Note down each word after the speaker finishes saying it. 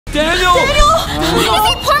Daniel! Daniel! Is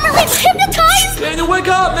he permanently hypnotized? Daniel, wake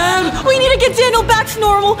up, man! We need to get Daniel back to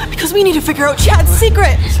normal because we need to figure out Chad's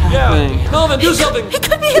secret. Yeah, Melvin, do something. He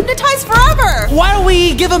could be hypnotized forever. Why don't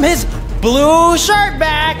we give him his blue shirt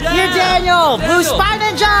back? Yeah. Here, Daniel! Blue Spy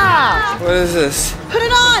Ninja! What is this? Put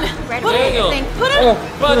it on. Daniel. Put it on.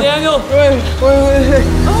 Come on, Daniel. Wait.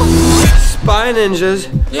 Spy ninjas.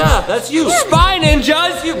 Yeah, that's you. Spy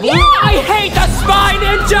ninjas. You. Yeah. I hate the spy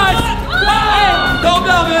ninjas. Hey, calm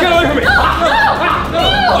down, man. Get away from me. No.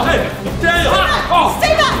 Hey, Daniel.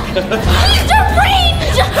 Stay back. He's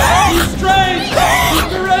deranged. He's strange. He's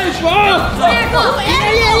deranged. Yeah.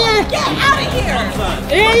 Get out of here.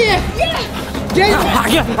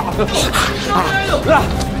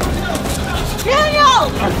 Daniel.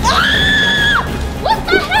 What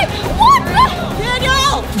the heck? What the?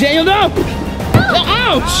 Daniel, no!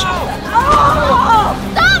 Ouch!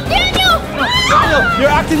 Stop, Daniel! Daniel, you're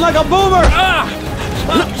acting like a boomer.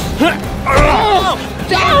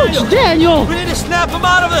 Ouch, Daniel! We need to snap him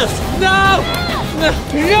out of this. No,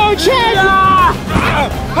 Chad!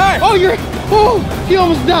 Hey. Oh, he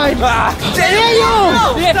almost died.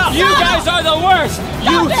 Daniel! You guys are the worst!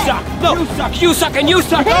 You suck! No, you suck and you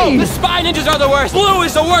suck! Hey. The spy ninjas are the worst! Blue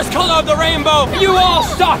is the worst color of the rainbow! You all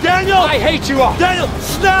suck! Daniel! I hate you all! Daniel,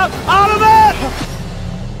 snap out of it!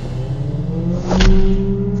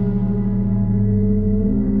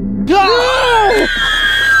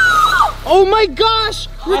 Oh my gosh!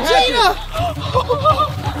 Regina!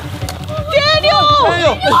 Daniel!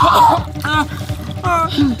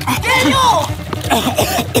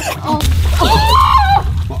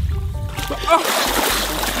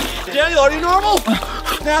 Daniel, are you normal?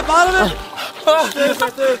 Snap out of it.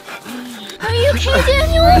 Right there. Are you okay,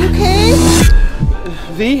 Daniel? Are you okay?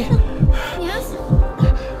 V? Yes?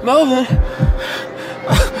 Melvin?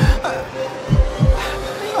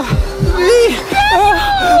 V?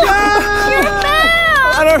 You're back!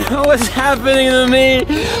 I don't know what's happening to me.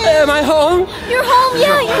 Am I home? You're home,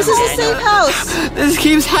 yeah. This is a safe house. This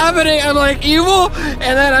keeps happening. I'm like evil,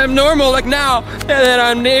 and then I'm normal, like now, and then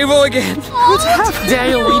I'm evil again. What's happening?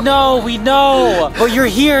 Daniel, we know. But you're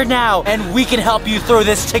here now, and we can help you through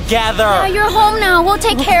this together. Yeah, you're home now. We'll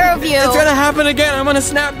take care of you. It's gonna happen again. I'm gonna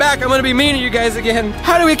snap back. I'm gonna be mean to you guys again.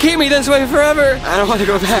 How do we keep me this way forever? I don't want to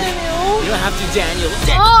go back. You don't have to, Daniel.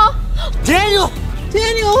 Oh, Daniel!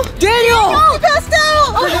 Daniel! He passed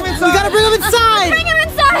out! We gotta bring him inside! Bring him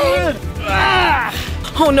inside!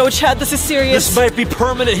 Oh no, Chad, this is serious. This might be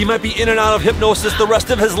permanent. He might be in and out of hypnosis the rest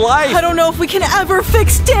of his life. I don't know if we can ever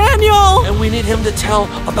fix Daniel! And we need him to tell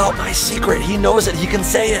about my secret. He knows it. He can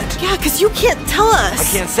say it. Yeah, because you can't tell us. I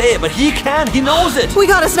can't say it, but he can. He knows it. We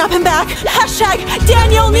gotta snap him back. Hashtag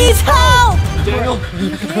Daniel needs help! Daniel?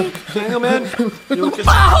 Daniel, man? You okay?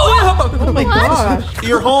 Oh my gosh.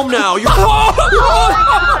 You're home now. You're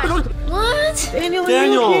What? Daniel.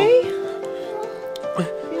 You okay?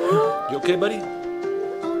 You okay, buddy?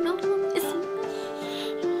 Oh no.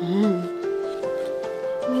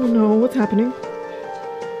 Oh no, what's happening?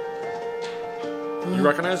 You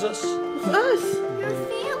recognize us? Us! Your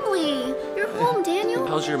family. You're home, Daniel.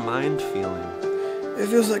 How's your mind feeling? It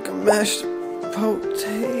feels like a mashed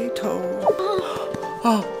potato.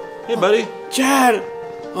 Oh, hey, buddy. Chad!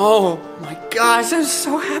 Oh my gosh, I'm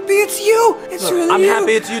so happy it's you! It's really I'm you.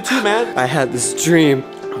 happy it's you too, man. I had this dream.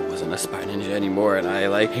 I wasn't a spy ninja anymore, and I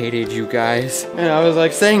like hated you guys. And I was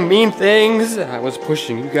like saying mean things. I was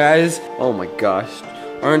pushing you guys. Oh my gosh.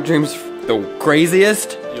 Aren't dreams the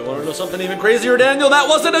craziest? You want to know something even crazier, Daniel? That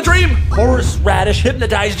wasn't a dream. Horseradish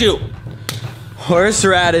hypnotized you.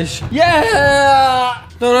 Horseradish. Yeah!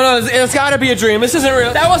 No, it's gotta be a dream. This isn't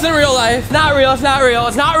real. That wasn't real life. Not real, it's not real.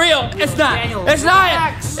 It's not real. It's not. Daniel, it's not.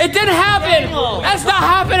 relax. It didn't happen. Daniel. That's not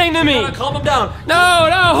happening to me. Calm him down. No,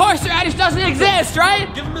 horseradish doesn't exist,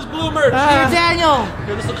 right? Give him his blue merch. Daniel!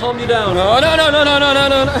 Here, this will calm you down. No.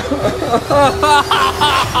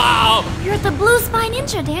 You're the blue spy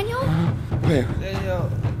ninja, Daniel. Wait. Daniel,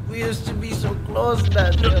 we used to be so close,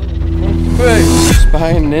 Daniel. Wait.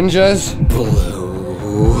 Spy ninjas?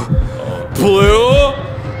 Blue?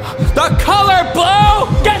 The color blue?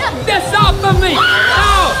 Get this off of me! No!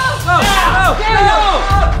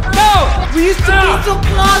 We used to be so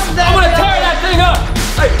close, I'm Daniel. gonna tear that thing up!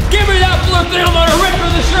 Hey, give me that blue thing, I'm gonna rip her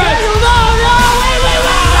to shreds! No, wait!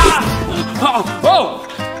 Oh,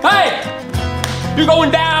 hey! You're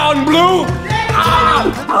going down, blue!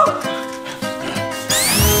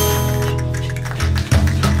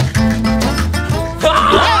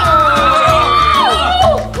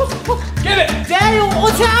 Give it! Daniel,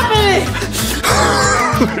 what's happening?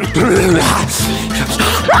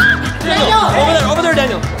 Over there,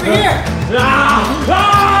 Daniel. Here! No!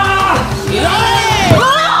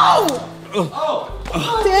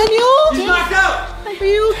 Are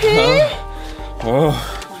you okay?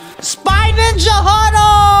 Spy Ninja Huddle!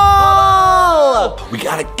 We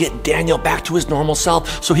gotta get Daniel back to his normal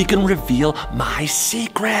self so he can reveal my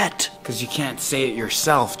secret. Because you can't say it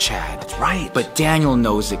yourself, Chad. That's right. But Daniel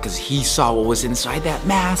knows it because he saw what was inside that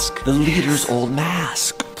mask. The leader's old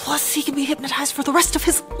mask. Plus, he can be hypnotized for the rest of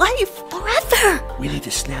his life. Forever. We need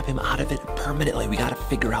to snap him out of it permanently. We gotta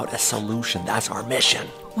figure out a solution. That's our mission.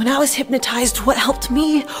 When I was hypnotized, what helped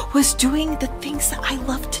me was doing the things that I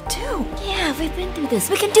love to do. Yeah, we've been through this.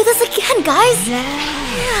 We can do this again, guys.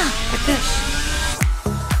 Yeah. Like this.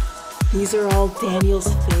 These are all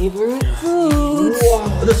Daniel's favorite foods.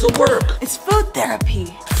 Whoa, this'll work. It's food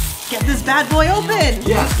therapy. Get this bad boy open.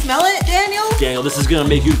 Yeah. Smell it, Daniel? Daniel, this is gonna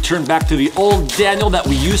make you turn back to the old Daniel that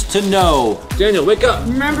we used to know. Daniel, wake up.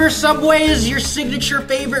 Remember, Subway is your signature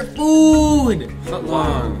favorite food.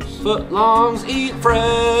 Footlongs. Footlongs, eat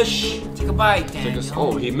fresh. Take a bite, Daniel.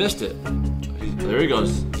 Oh, he missed it. There he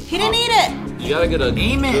goes. He didn't eat it. You gotta get a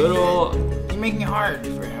Name it. good old... You're making it hard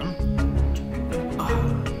for him.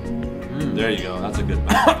 There you go. That's a good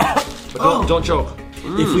bite. But don't choke.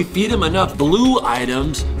 If we feed him enough blue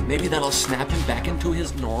items, maybe that'll snap him back into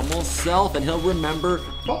his normal self and he'll remember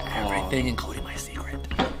everything, including my secret.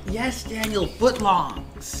 Yes, Daniel,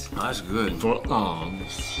 footlongs. That's good.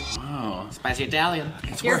 Footlongs. Oh, spicy Italian.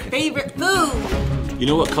 It's Your working. favorite food. You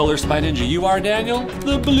know what color Spy Ninja you are, Daniel?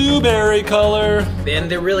 The blueberry color. Then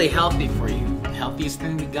they're really healthy for you. Healthiest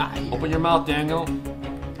thing we got. Open your mouth, Daniel.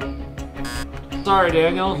 Sorry,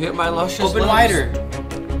 Daniel. Hit my luscious Open lips. wider.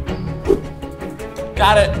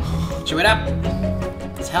 Got it. Chew it up.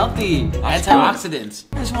 It's healthy. Antioxidants.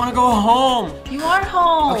 I just want to go home. You are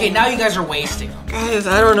home. Okay, now you guys are wasting. Guys,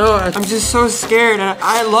 I don't know. I'm just so scared.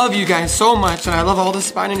 I love you guys so much, and I love all the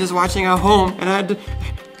Spy Ninjas watching at home. And I had to...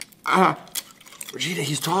 Regina,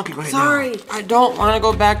 he's talking right Sorry. I don't want to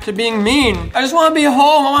go back to being mean. I just want to be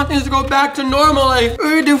home. I want things to go back to normal. Like,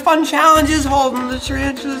 we do fun challenges, holding the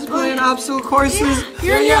tarantulas, playing obstacle courses.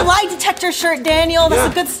 You're in your lie detector shirt, Daniel.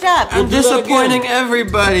 That's a good step. I'm disappointing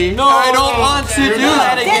everybody. No, I don't want to do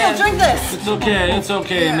that again. Daniel, drink this. It's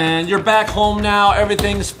okay, man. You're back home now.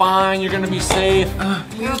 Everything's fine. You're gonna be safe. Are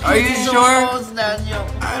you sure?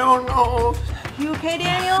 I don't know. You okay,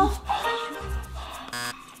 Daniel?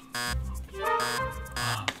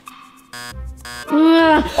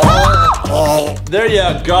 There you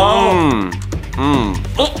go.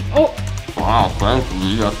 Wow, thank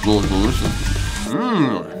you. That's delicious.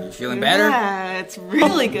 Feeling better? Yeah, it's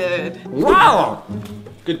really good. Wow.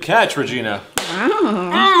 Good catch, Regina.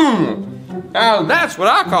 Now that's what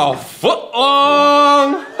I call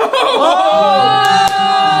footlong.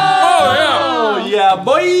 Oh yeah,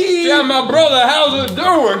 boy. Yeah, my brother, how's it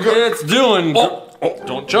doing? It's doing.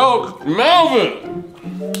 Don't choke. Melvin.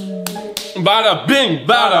 Bada bing,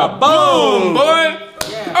 bada boom, boy.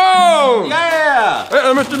 Oh! Yeah. Hey,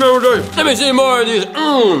 let me see more of these.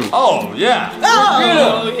 Oh yeah.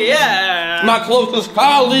 Oh, yeah. My closest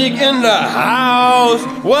colleague in the house.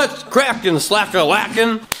 What's crackin',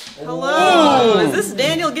 slacker-lackin'? Hello. Is this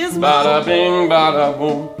Daniel Gizmo? Bada bing, bada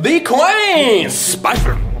boom. The Queen,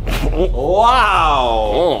 Spicer.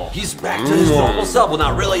 Wow. He's back to his normal self. Well,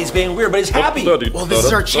 not really. He's being weird, but he's happy. Well, this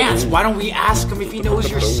is our chance. Why don't we ask him if he knows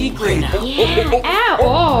your secret now? Yeah,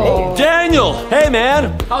 ow. Daniel, hey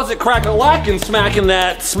man, how's it crack-a-lackin' smacking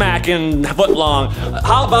footlong?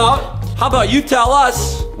 How about you tell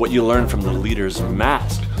us what you learned from the leader's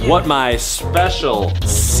mask? What my special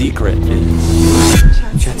secret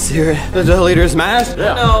is. Chad's secret. The leader's mask?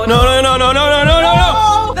 Yeah. No.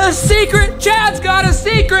 The secret! Chad's got a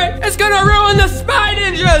secret! It's gonna ruin the Spy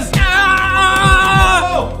Ninjas!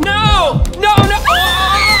 Ah! No!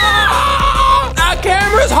 Ah! That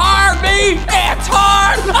camera's hard, me! It's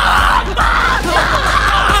hard!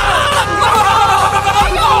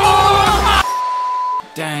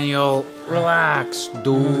 Daniel, relax,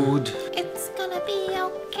 dude. It's gonna be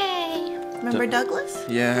okay. Remember Douglas?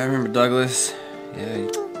 Yeah, I remember Douglas. Yeah.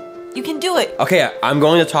 You can do it. Okay, I'm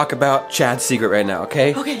going to talk about Chad's secret right now,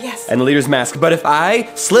 okay? Okay, yes. And the leader's mask. But if I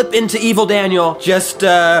slip into evil Daniel, just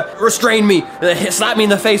restrain me, slap me in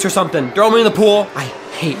the face or something, throw me in the pool. I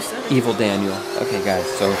hate evil Daniel. Okay, guys,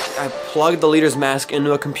 so I plugged the leader's mask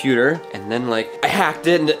into a computer, and then I hacked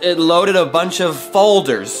it, and it loaded a bunch of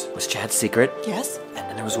folders. It was Chad's secret. Yes. And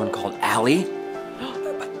then there was one called Allie.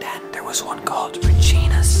 But then there was one called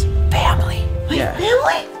Regina's family. Wait,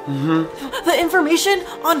 family? The information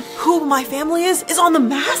on who my family is on the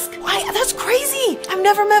mask? Why? That's crazy. I've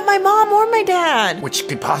never met my mom or my dad. Which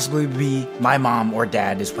could possibly be my mom or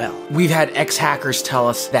dad as well. We've had ex-hackers tell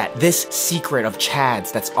us that this secret of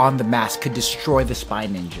Chad's that's on the mask could destroy the Spy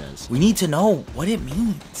Ninjas. We need to know what it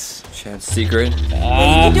means. Chad's secret. You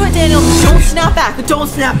can do it, Daniel. Don't snap back. Don't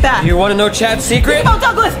snap back. You want to know Chad's secret? Think about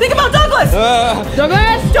Douglas. Think about Douglas.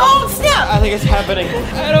 Douglas! Don't snap. I think it's happening.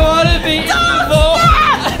 I don't want to be evil.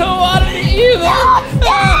 I don't want to be evil.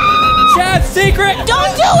 Chad's secret.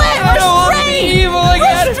 Don't do it. I don't want to be evil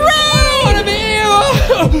again. Restrain. I don't want to be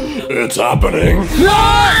evil. It's happening.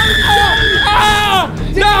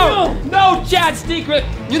 No, Chad's secret.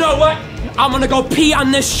 You know what? I'm gonna go pee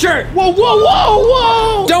on this shirt. Whoa, whoa, whoa,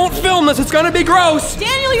 whoa! Don't film this. It's gonna be gross.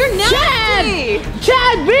 Daniel, you're nasty.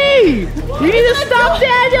 Chad B! You need to stop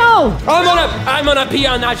Daniel! I'm gonna pee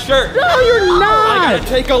on that shirt. No, you're I not! gotta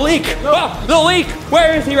take a leak. Oh, the leak.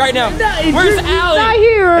 Where is he right now? Where's He's Allie? not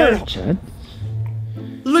here! Chad?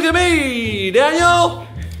 Look at me, Daniel.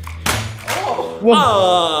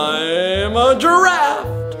 I'm a giraffe.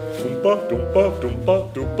 Look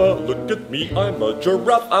at me, I'm a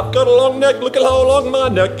giraffe. I've got a long neck. Look at how long my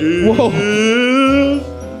neck is. Whoa.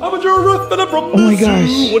 I'm a giraffe and I'm from Oh my the gosh.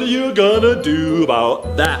 zoo. What are you gonna do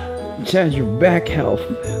about that? Chad, your back health. He's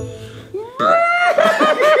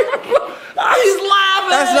laughing.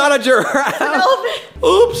 That's not a giraffe.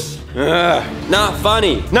 Oops. Not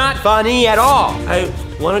funny. Not funny at all. I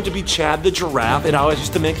wanted to be Chad the giraffe, and I always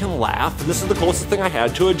used to make him laugh. And this is the closest thing I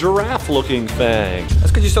had to a giraffe-looking thing.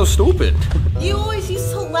 That's because you're so stupid. You always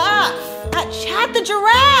used to laugh at Chad the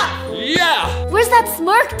giraffe. Yeah. Where's that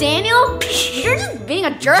smirk, Daniel? You're just being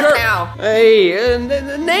a jerk now. Hey,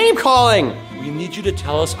 name calling. We need you to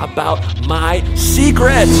tell us about my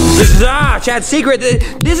secret. Chad's secret.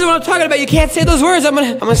 This is what I'm talking about. You can't say those words. I'm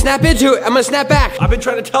gonna snap into it. I'm gonna snap back. I've been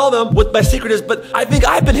trying to tell them what my secret is, but I think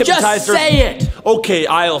I've been hypnotized. Just say it. Okay,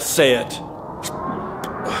 I'll say it.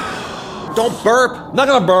 Don't burp. I'm not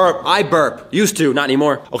gonna burp. I burp. Used to, not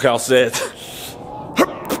anymore. Okay, I'll say it.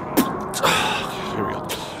 Here we go.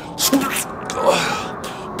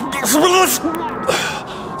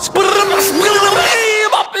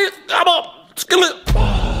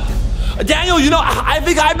 Daniel, you know, I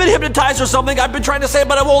think I've been hypnotized or something. I've been trying to say it,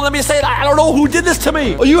 but it won't let me say it. I don't know who did this to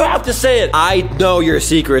me. You have to say it. I know your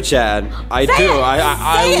secret, Chad. I do.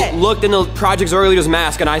 I looked into Project Zorro Leader's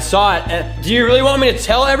mask and I saw it. Do you really want me to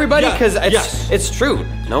tell everybody? Because it's true.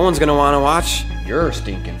 No one's gonna want to watch your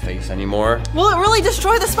stinking face anymore. Will it really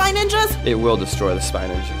destroy the Spy Ninjas? It will destroy the Spy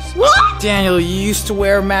Ninjas. What? Daniel, you used to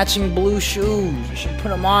wear matching blue shoes. You should put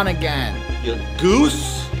them on again. You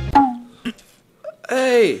goose.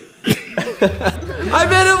 Hey. I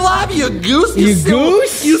made him laugh, you goose. You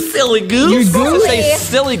goose? You silly goose. You goose? Say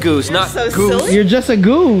silly goose, not goose. silly. You're just a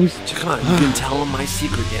goose. Come on, you can tell him my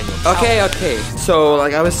secret, Daniel. Okay. So,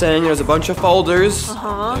 like I was saying, there's a bunch of folders.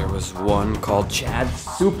 There was one called Chad's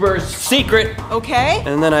Super Secret. Okay.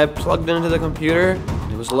 And then I plugged it into the computer.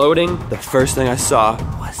 It was loading. The first thing I saw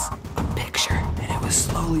was a picture. And it was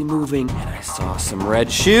slowly moving. And I saw some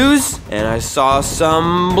red shoes. And I saw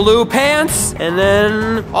some blue pants. And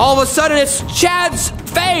then all of a sudden it's Chad's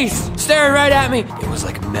face staring right at me. It was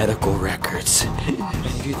like medical records.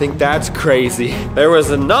 If you think that's crazy, there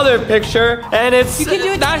was another picture, and it's You can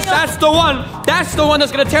do it, that's Daniel. the one. That's the one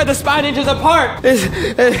that's gonna tear the Spy Ninjas apart.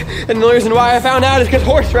 And the reason why I found out is because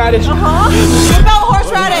horseradish. What about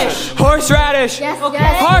horseradish? Horseradish. Yes, Okay.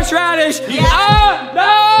 yes. Horseradish. Yeah.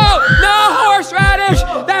 No horseradish.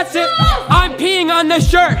 That's it. I'm peeing on this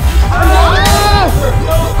shirt.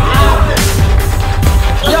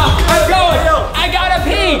 Yeah, I'm going. I gotta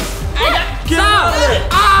pee. Stop.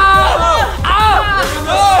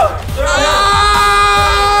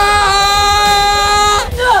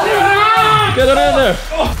 Get it in there.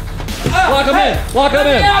 Lock him in. Lock him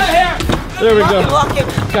in. Out of here. There we go. Lock him.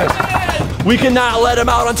 We cannot let him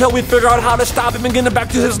out until we figure out how to stop him and get him back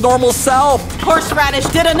to his normal self. Horseradish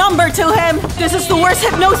did a number to him. This is the worst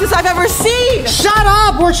hypnosis I've ever seen. Shut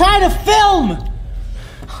up! We're trying to film!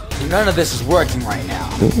 None of this is working right now.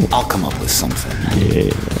 I'll come up with something.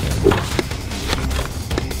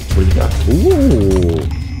 What do you got? Ooh.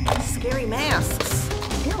 Scary masks.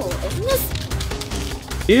 Ew, isn't this?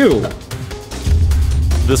 Ew.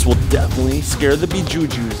 This will definitely scare the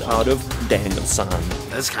bejuju's out of Danielson.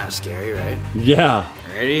 That's kind of scary, right? Yeah.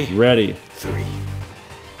 Ready? Ready. 3, 2, 1.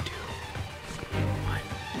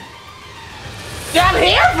 I'm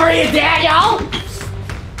here for you, Daniel.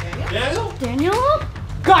 Daniel?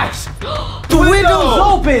 Guys, The window's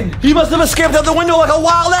open! He must have escaped out the window like a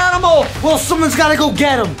wild animal. well, someone's gotta go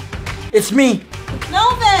get him. It's me.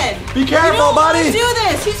 Melvin! Be careful, buddy! Do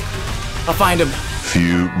this! I'll find him.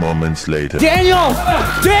 Few moments later. Daniel!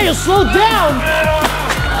 Daniel, slow down!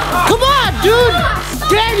 Come on, dude!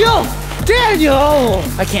 Daniel! Daniel!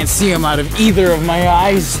 I can't see him out of either of my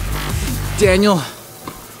eyes. Daniel?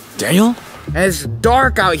 Daniel? And it's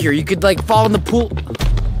dark out here. You could like fall in the pool.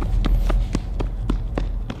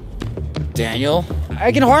 Daniel?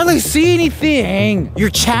 I can hardly see anything. Your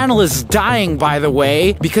channel is dying, by the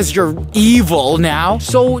way, because you're evil now.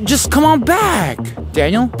 So just come on back.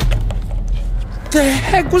 Daniel? The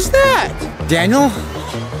heck was that? Daniel?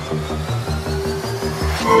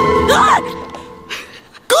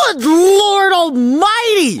 Good Lord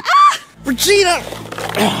Almighty! Regina!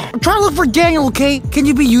 I'm trying to look for Daniel, okay? Can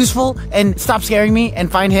you be useful and stop scaring me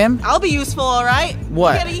and find him? I'll be useful, all right?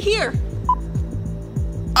 What? Get it here.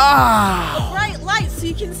 Ah! A bright light so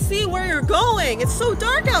you can see where you're going. It's so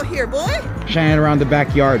dark out here, boy. Shine it around the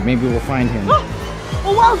backyard. Maybe we'll find him. Oh,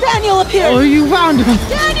 wow, Daniel appeared. Oh, you found him.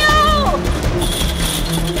 Daniel!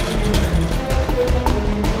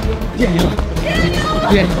 Daniel.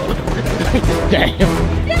 Daniel. Daniel.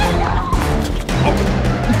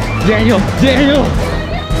 Daniel. Daniel.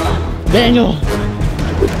 Daniel.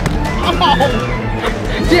 Oh.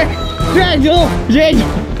 Daniel. Daniel.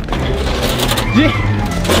 Daniel.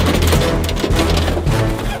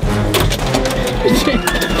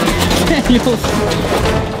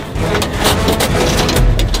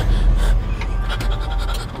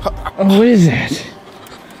 Oh, what is that?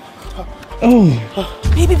 Oh.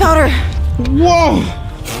 Baby powder. Whoa.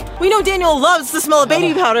 We know Daniel loves the smell of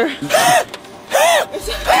baby powder.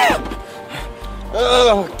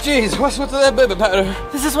 Oh, jeez, what's with that baby powder?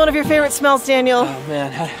 This is one of your favorite smells, Daniel. Oh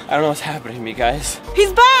man, I don't know what's happening to me, guys.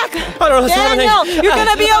 He's back! I don't know what's Daniel, happening. you're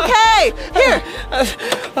gonna be okay! Here!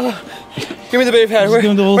 Give me the baby powder. Where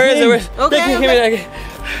is it? Okay, Give me that.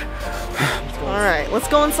 Alright, let's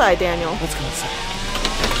go inside, Daniel. Let's go inside.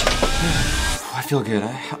 I feel good.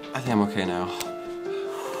 I think I'm okay now.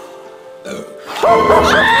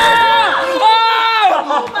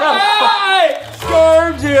 I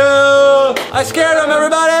scared you! I scared him,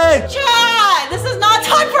 everybody! Chad! This is not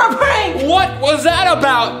time for a prank! What was that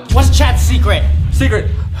about? What's Chad's secret?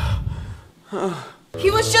 Secret.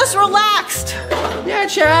 He was just relaxed. Yeah,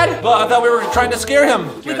 Chad. But I thought we were trying to scare him.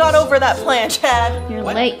 We got over that plan, Chad. You're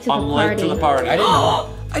late to the I'm party. late to the party. I didn't know.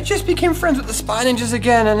 I just became friends with the Spy Ninjas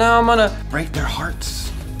again, and now I'm gonna break their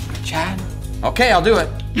hearts. Chad? Okay, I'll do it.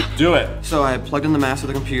 Do it. So I plugged in the mask of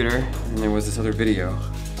the computer, and there was this other video.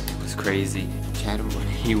 It was crazy. Chad,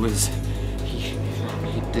 he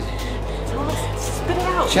did. Spit it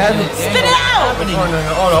out. Chad, Spit it out!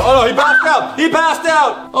 Oh no, he passed out! He passed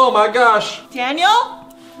out! Oh my gosh. Daniel?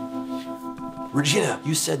 Regina,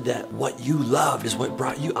 you said that what you loved is what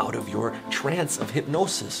brought you out of your trance of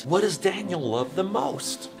hypnosis. What does Daniel love the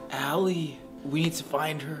most? Allie, we need to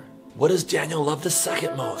find her. What does Daniel love the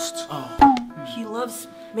second most? He loves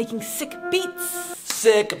making sick beats.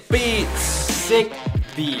 Sick beats. Sick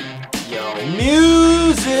beat, yo.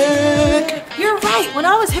 Music. You're right. When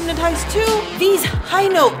I was hypnotized too, these high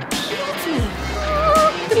note peaked me.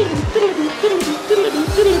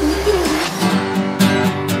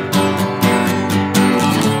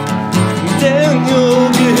 Daniel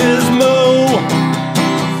Gizmo,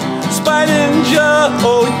 Spy Ninja,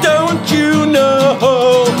 oh don't you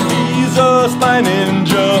know, he's a Spy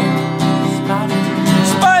Ninja.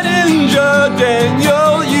 Spy Ninja,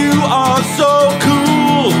 Daniel, you are so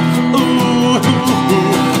cool. Ooh,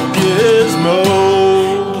 Gizmo.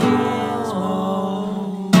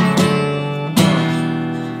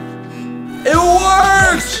 It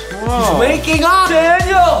worked! He's waking up!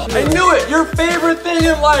 Daniel! I knew it! Your favorite thing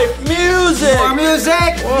in life, music! More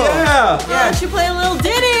music? Yeah! Why don't you play a little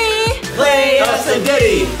ditty? Play us a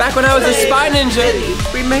ditty! back when I was a Spy Ninja,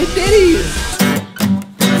 we made ditties.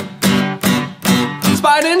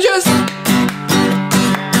 Spy Ninjas?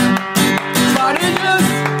 Spy Ninjas?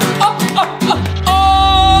 Oh, oh, oh, oh!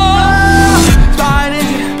 Spy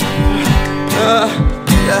Ninja!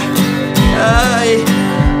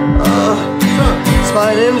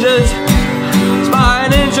 Spy Ninjas! Spy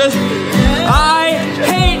Ninjas! I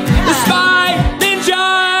hate the Spy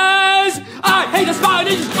Ninjas! I hate the Spy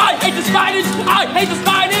Ninjas! I hate the Spy Ninjas! I hate the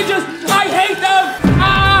Spy Ninjas! I hate them!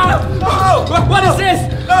 Ah! Oh! What is this?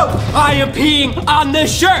 No! I am peeing on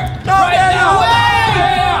this shirt! No, right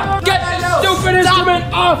now! Get this stupid instrument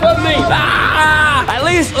off of me! Ah! At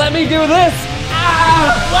least let me do this!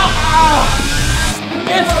 Ah!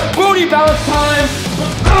 It's booty bounce time!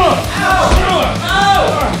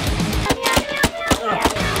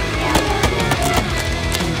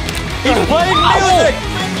 He's playing music!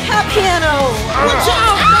 Cat piano! Watch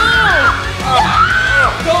out! No!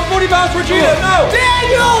 booty bounce, Regina, no!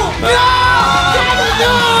 Daniel! No! Daniel,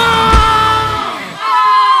 no!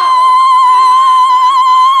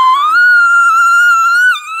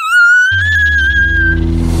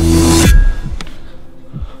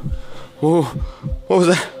 Whoa, what was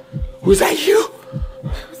that? Was that you?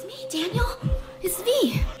 It was me, Daniel. It's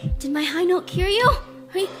V. Did my high note cure you?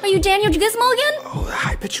 Are you Daniel Gizmo again? Oh, the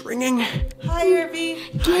high pitch ringing. Hi, Irby.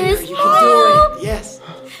 Gizmo! Yes.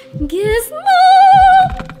 Gizmo!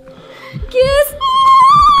 Gizmo!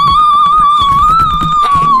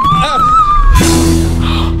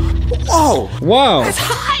 Whoa! Wow. That's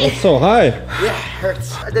high. That's so high. Yeah, it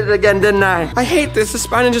hurts. I did it again, didn't I? I hate this. The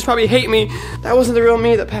spine ninjas probably hate me. That wasn't the real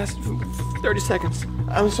me that passed 30 seconds.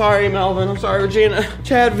 I'm sorry, Melvin. I'm sorry, Regina.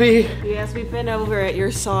 Chad V. Yes, we've been over it.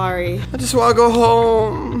 You're sorry. I just want to go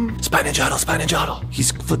home. Spine Ninja.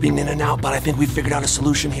 He's flipping in and out, but I think we figured out a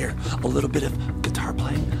solution here. A little bit of guitar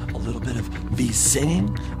playing, a little bit of V singing,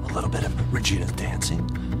 a little bit of Regina's dancing,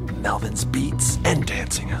 Melvin's beats, and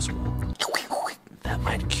dancing as well. That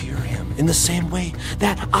might cure him in the same way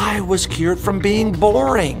that I was cured from being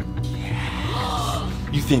boring. Yeah.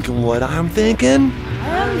 You thinking what I'm thinking?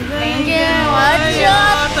 I'm thinking what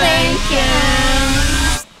you're thinking.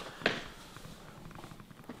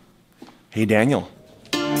 Hey, Daniel.